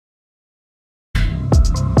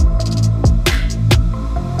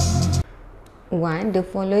1. The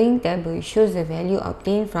following table shows the value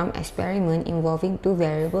obtained from experiment involving two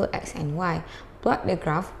variables x and y. Plot the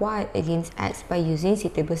graph y against x by using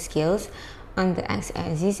suitable scales on the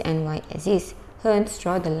x-axis and y-axis. Hence,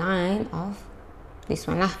 draw the line of this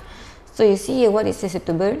one lah. So you see here what is the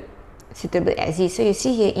suitable axis. So you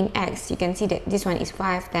see here in x, you can see that this one is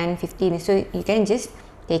 5, 10, 15. So you can just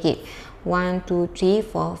take it 1, 2, 3,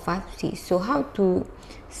 4, 5, 6. So how to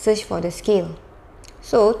search for the scale?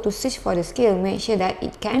 So to search for the scale, make sure that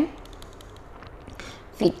it can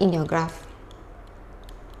fit in your graph.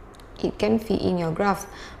 It can fit in your graph,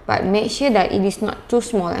 but make sure that it is not too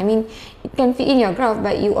small. I mean, it can fit in your graph,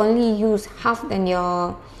 but you only use half than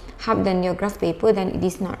your graph paper, then it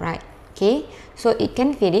is not right. Okay, so it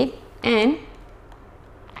can fit it and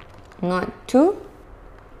not too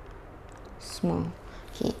small.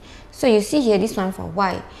 Okay, so you see here this one for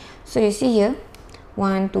y. So you see here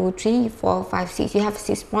 1, 2, 3, 4, 5, 6. You have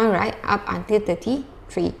 6 points, right, up until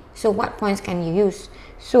 33. So what points can you use?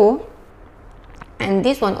 So, and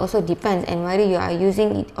this one also depends on whether you are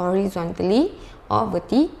using it horizontally or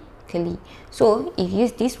vertically. So if you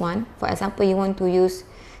use this one, for example, you want to use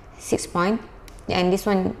 6 points, and this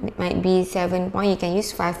one might be 7 points, you can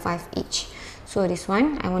use 5, 5 each. So this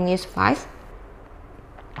one, I want to use 5.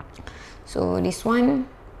 So this one,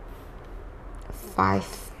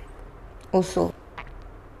 5 also.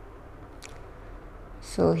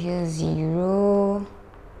 So here 0,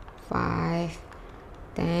 5,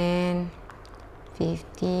 10,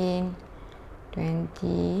 15,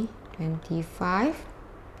 20, 25,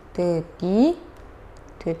 30,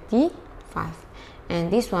 35.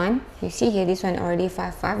 And this one, you see here, this one already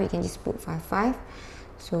 5, 5. You can just put 5, 5.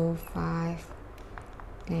 So 5,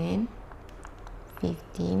 10,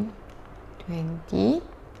 15, 20,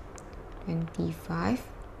 25,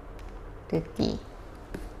 30.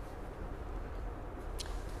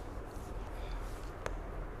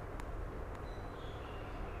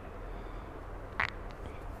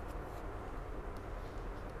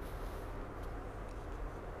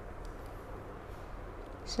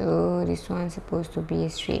 So this one is supposed to be a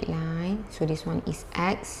straight line. So this one is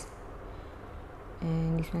x,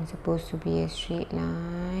 and this one is supposed to be a straight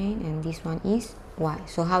line, and this one is y.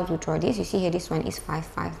 So how to draw this? You see here, this one is 5,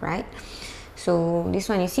 5, right? So this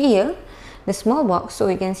one, you see here, the small box. So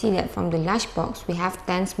you can see that from the large box, we have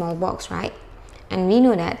 10 small box, right? And we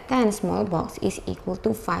know that 10 small box is equal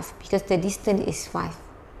to 5 because the distance is 5,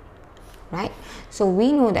 right? So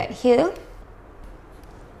we know that here,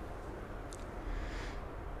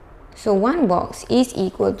 so one box is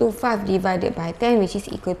equal to 5 divided by 10, which is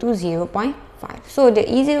equal to 0.5. So the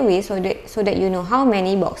easier way, so that you know how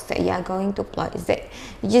many boxes that you are going to plot, is that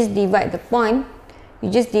you just divide the point, you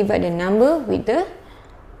just divide the number with the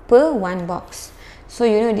per one box. So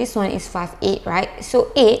you know this one is 5, 8, right?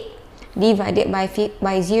 So 8 divided by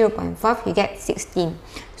 0.5, you get 16.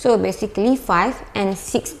 So basically 5 and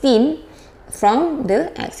 16 from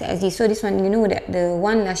the x-axis. So this one, you know that the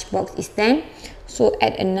one large box is 10. So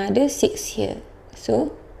add another 6 here.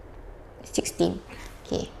 So 16.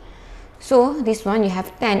 Okay. So this one you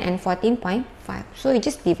have 10 and 14.5. So you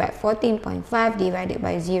just divide 14.5 divided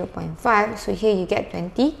by 0.5. So here you get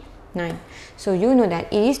 29. So you know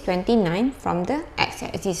that it is 29 from the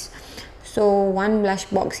x-axis. So one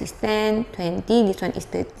large box is 10, 20. This one is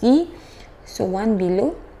 30. So one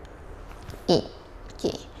below 8.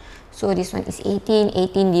 Okay. So this one is 18.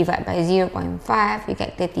 18 divided by 0.5. You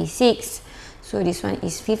get 36. So this one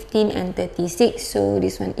is 15 and 36. So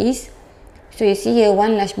this one is, so you see here,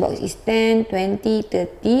 one large box is 10, 20,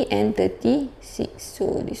 30 and 36.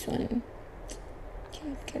 So this one,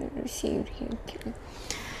 can receive here.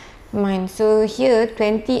 Mine. So here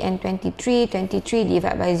 20 and 23, 23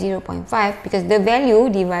 divided by 0.5 because the value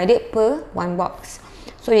divided per one box.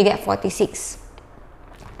 So you get 46.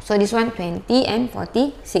 So this one 20 and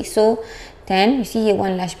 46. So 10, you see here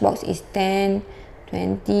one large box is 10,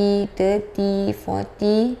 20, 30,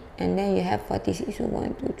 40, and then you have 46. So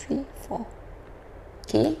 1, 2, 3, 4.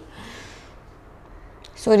 Okay.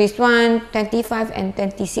 So this one 25 and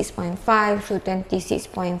 26.5. So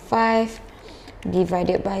 26.5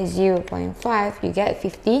 divided by 0.5, you get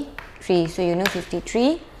 53. So you know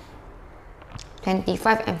 53,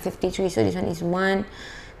 25 and 53. So this one is 1,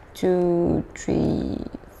 2, 3,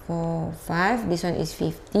 4, 5. This one is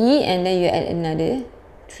 50, and then you add another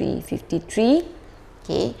 3, 53.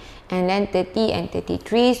 Okay, and then 30 and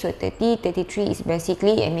 33. So 30, 33 is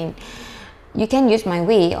basically, I mean, you can use my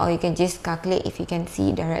way or you can just calculate if you can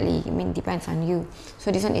see directly. I mean, depends on you. So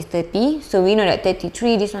this one is 30. So we know that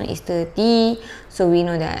 33, this one is 30. So we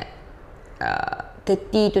know that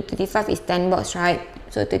 30 to 35 is 10 box, right?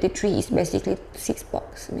 So 33 is basically 6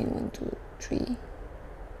 box. I mean 1, 2, 3,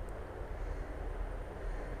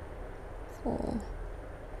 4.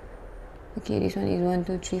 Okay, this one is 1,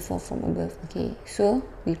 2, 3, 4 from above. Okay, so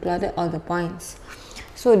we plotted all the points.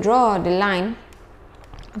 So draw the line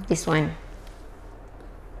of this one.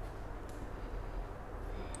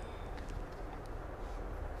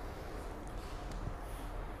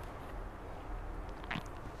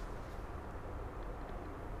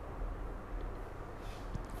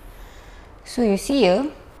 So you see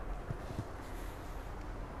here,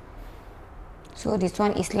 so this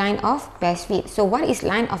one is line of best fit. So what is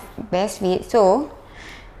line of best fit? So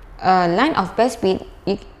line of best fit,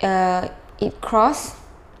 it cross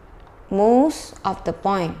most of the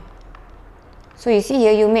point. So you see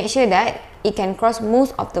here, you make sure that it can cross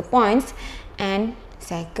most of the points. And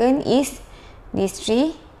second is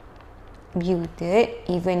distributed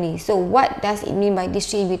evenly. So what does it mean by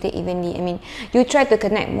distributed evenly? I mean, you try to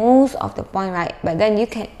connect most of the point, right? But then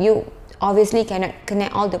you obviously cannot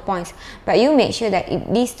connect all the points, but you make sure that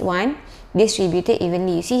this one distributed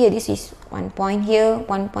evenly. You see here, this is 1 point here,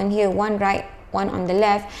 1 point here, 1 right, 1 on the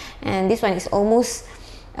left, and this one is almost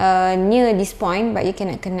near this point, but you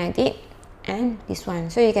cannot connect it, and this one.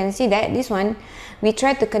 So you can see that this one we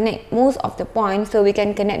try to connect most of the points, so we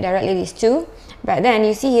can connect directly these two. But then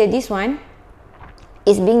you see here, this one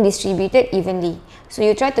is being distributed evenly. So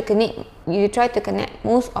you try to connect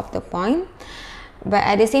most of the point, but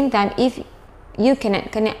at the same time, if you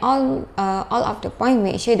cannot connect all of the point,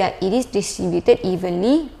 make sure that it is distributed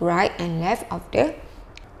evenly right and left of the.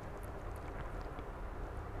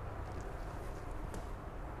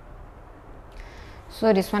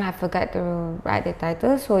 So this one I forgot to write the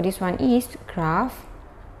title. So this one is graph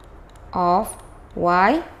of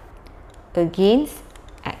y against